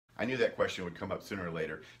I knew that question would come up sooner or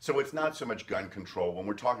later. So it's not so much gun control. When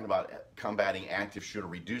we're talking about combating active shooter,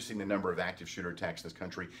 reducing the number of active shooter attacks in this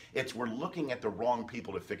country, it's we're looking at the wrong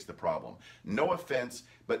people to fix the problem. No offense,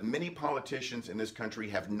 but many politicians in this country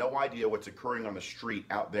have no idea what's occurring on the street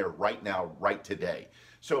out there right now, right today.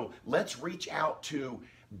 So let's reach out to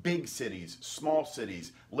big cities, small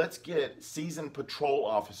cities. Let's get seasoned patrol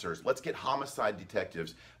officers. Let's get homicide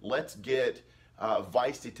detectives. Let's get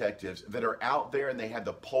vice detectives that are out there and they have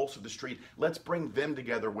the pulse of the street. Let's bring them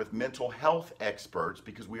together with mental health experts,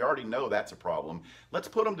 because we already know that's a problem. Let's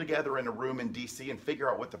put them together in a room in DC and figure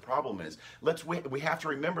out what the problem is. We have to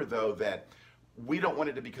remember, though, that we don't want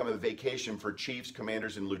it to become a vacation for chiefs,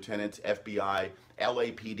 commanders, and lieutenants, FBI,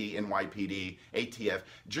 LAPD, NYPD, ATF.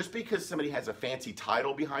 Just because somebody has a fancy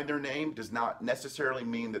title behind their name does not necessarily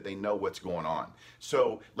mean that they know what's going on.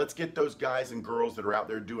 So let's get those guys and girls that are out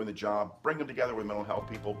there doing the job, bring them together with mental health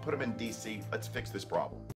people, put them in DC. Let's fix this problem.